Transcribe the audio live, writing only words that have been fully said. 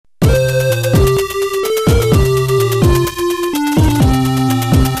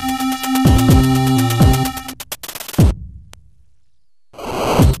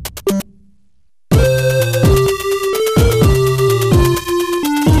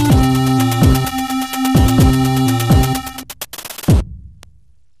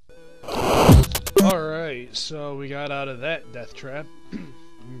trap.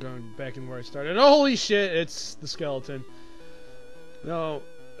 I'm going back in where I started. Oh, holy shit, it's the skeleton. No,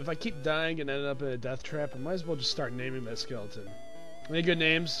 if I keep dying and end up in a death trap, I might as well just start naming that skeleton. Any good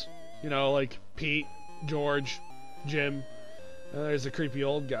names? You know, like Pete, George, Jim. There's a creepy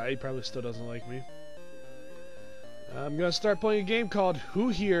old guy. He probably still doesn't like me. I'm gonna start playing a game called Who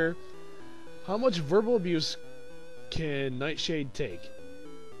Here? How much verbal abuse can Nightshade take?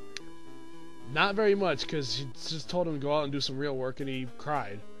 Not very much, because she just told him to go out and do some real work, and he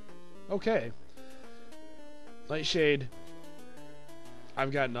cried. Okay. Nightshade,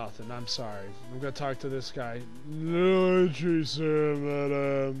 I've got nothing. I'm sorry. I'm gonna talk to this guy. No,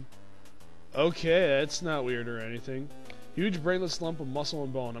 madam. Okay, that's not weird or anything. Huge brainless lump of muscle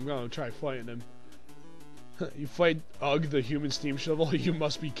and bone. I'm gonna try fighting him. You fight Ugg, the human steam shovel? You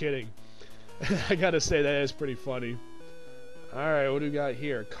must be kidding. I gotta say, that is pretty funny. Alright, what do we got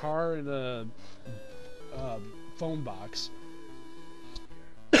here? Car and a phone box.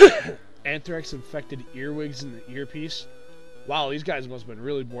 Anthrax infected earwigs in the earpiece. Wow, these guys must have been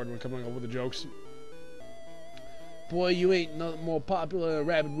really bored when coming up with the jokes. Boy, you ain't nothing more popular than a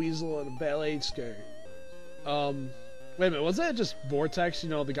rabid weasel and a ballet skirt. Wait a minute, was that just Vortex? You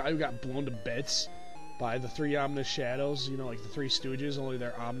know, the guy who got blown to bits by the three ominous shadows? You know, like the Three Stooges, only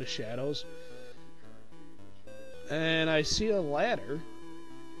they're ominous shadows. And I see a ladder.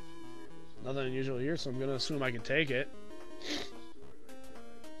 Nothing unusual here, so I'm gonna assume I can take it.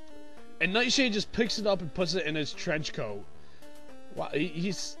 And Nightshade just picks it up and puts it in his trench coat. Wow,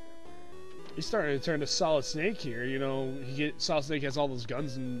 he's starting to turn to Solid Snake here. You know, Solid Snake has all those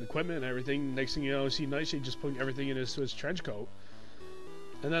guns and equipment and everything. Next thing you know, you see Nightshade just putting everything in his trench coat.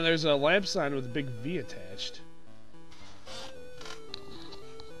 And then there's a lamp sign with a big V attached.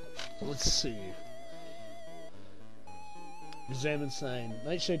 Let's see. Examine sign.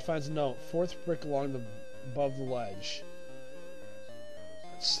 Nightshade finds a note. Fourth brick above the ledge.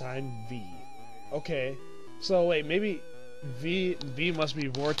 Sign V. Okay. So wait, maybe V must be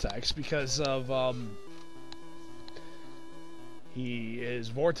Vortex because of he is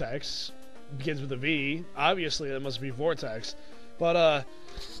Vortex. Begins with a V. Obviously that must be Vortex. But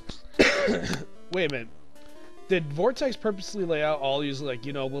wait a minute. Did Vortex purposely lay out all these, like,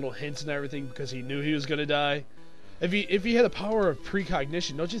 you know, little hints and everything because he knew he was gonna die? If he had the power of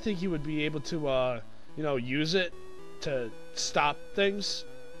precognition, don't you think he would be able to you know, use it to stop things?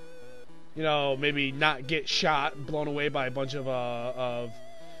 You know, maybe not get shot, blown away by a bunch of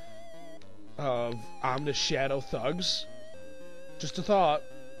ominous shadow thugs. Just a thought.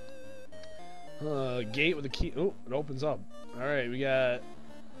 Gate with a key. Oh, it opens up. All right, we got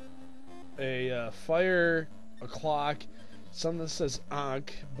a fire, a clock, something that says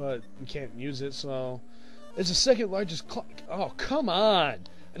Ankh, but we can't use it, so it's the second largest clock. Oh, come on!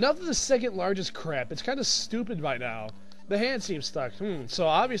 Enough of the second largest crap. It's kind of stupid by now. The hand seems stuck. So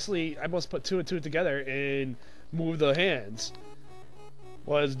obviously I must put two and two together and move the hands.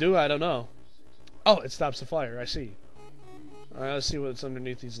 What does it do? I don't know. Oh, it stops the fire. I see. Alright, let's see what's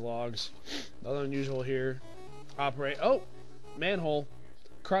underneath these logs. Nothing unusual here. Operate. Oh! Manhole.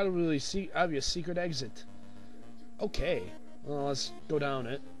 Incredibly obvious secret exit. Okay. Well, let's go down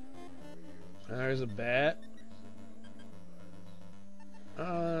it. There's a bat.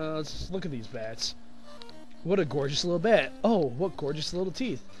 Let's look at these bats. What a gorgeous little bat. Oh, what gorgeous little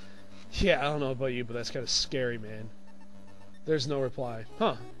teeth. Yeah, I don't know about you, but that's kind of scary, man. There's no reply.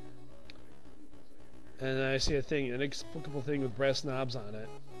 Huh. And I see a thing, an inexplicable thing with brass knobs on it.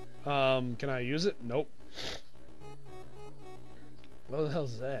 Can I use it? Nope. What the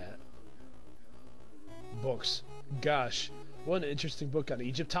hell's that? Books. Gosh, what an interesting book on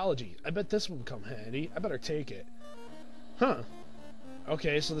Egyptology. I bet this will come handy. I better take it. Huh.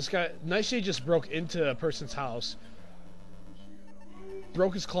 Okay, so this guy, Nightshade just broke into a person's house,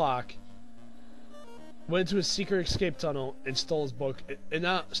 broke his clock, went into his secret escape tunnel, and stole his book. And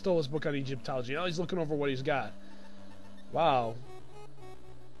not stole his book on Egyptology. Now he's looking over what he's got. Wow.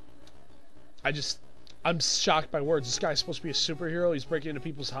 I'm shocked by words. This guy's supposed to be a superhero. He's breaking into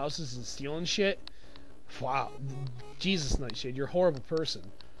people's houses and stealing shit. Wow. Jesus, Nightshade, you're a horrible person.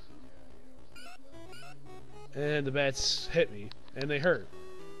 And the bats hit me. And they hurt.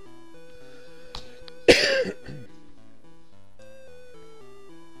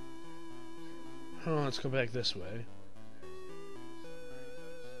 Oh, let's go back this way.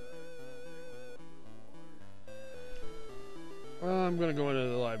 I'm gonna go into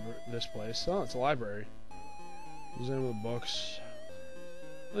the library. This place. Oh, it's a library. Museum of books.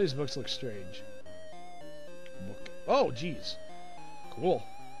 Well, these books look strange. Book. Oh, jeez. Cool.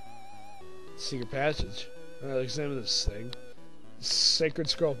 Secret passage. Alright, examine this thing. Sacred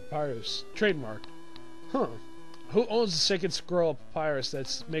Scroll Papyrus. Trademark. Huh. Who owns the Sacred Scroll of Papyrus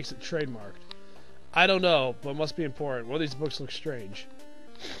that makes it trademarked? I don't know, but it must be important. One of these books looks strange.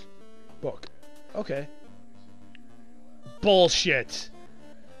 Book. Okay. Bullshit.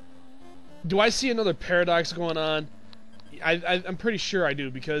 Do I see another paradox going on? I'm pretty sure I do,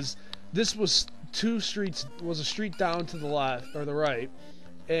 because this was a street down to the left or the right,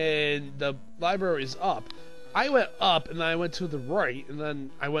 and the library is up. I went up and then I went to the right and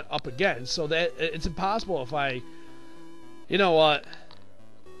then I went up again, so that it's impossible if I, you know what,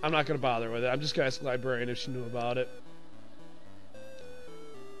 I'm not gonna bother with it. I'm just gonna ask the librarian if she knew about it.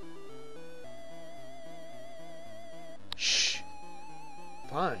 Shh.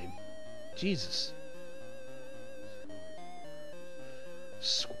 Fine. Jesus.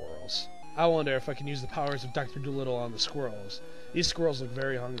 Squirrels. I wonder if I can use the powers of Dr. Dolittle on the squirrels. These squirrels look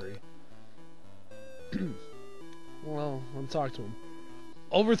very hungry. Well, I'm talking to them.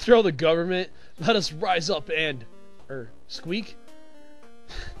 Overthrow the government. Let us rise up and... squeak?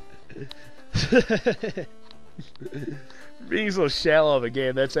 Being so shallow of a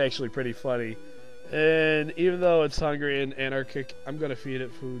game, that's actually pretty funny. And even though it's hungry and anarchic, I'm gonna feed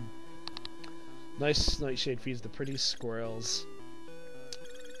it food. Nice Nightshade feeds the pretty squirrels.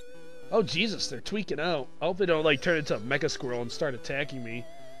 Oh Jesus, they're tweaking out. I hope they don't like turn into a mecha squirrel and start attacking me.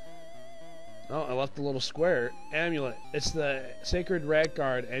 Oh, I left the little square. Amulet. It's the Sacred Rat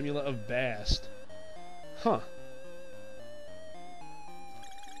Guard Amulet of Bast. Huh.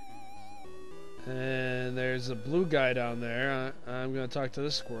 And there's a blue guy down there. I'm gonna talk to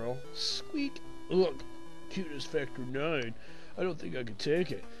this squirrel. Squeak. Look, cute as Factor 9. I don't think I could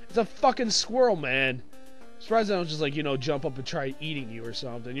take it. It's a fucking squirrel, man. Surprised I don't just, like, you know, jump up and try eating you or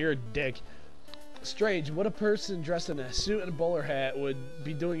something. You're a dick. Strange, what a person dressed in a suit and a bowler hat would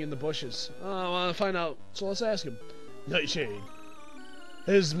be doing in the bushes. Oh, I want to find out, so let's ask him. Nightshade.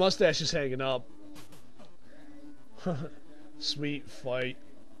 His mustache is hanging up. Sweet fight.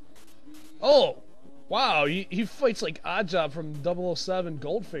 Oh! Wow, he fights like OddJob from 007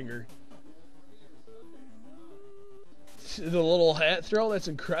 Goldfinger. The little hat throw? That's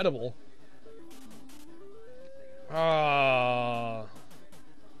incredible. Ah.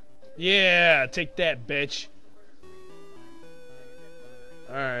 Yeah, take that, bitch.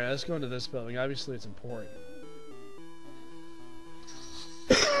 Alright, let's go into this building. Obviously, it's important.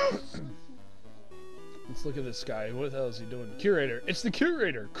 Let's look at this guy. What the hell is he doing? Curator. It's the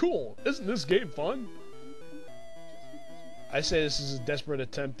Curator. Cool. Isn't this game fun? I say this is a desperate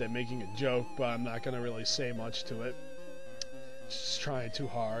attempt at making a joke, but I'm not going to really say much to it. Just trying too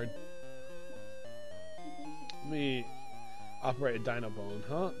hard. Let me operate a dino bone.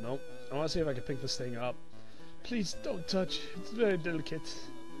 Huh? Nope. I want to see if I can pick this thing up. Please don't touch. It's very delicate.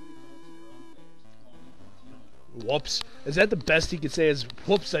 Whoops. Is that the best he could say is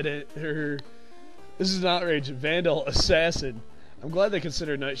whoops, I didn't... This is an outrage. Vandal, assassin. I'm glad they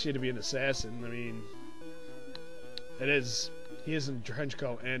consider Nightshade to be an assassin. I mean... It is. He is in a trench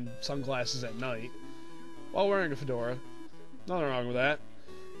coat and sunglasses at night. While wearing a fedora. Nothing wrong with that.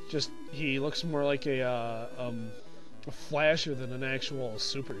 Just, he looks more like a flasher than an actual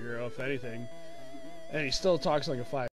superhero, if anything. And he still talks like a 5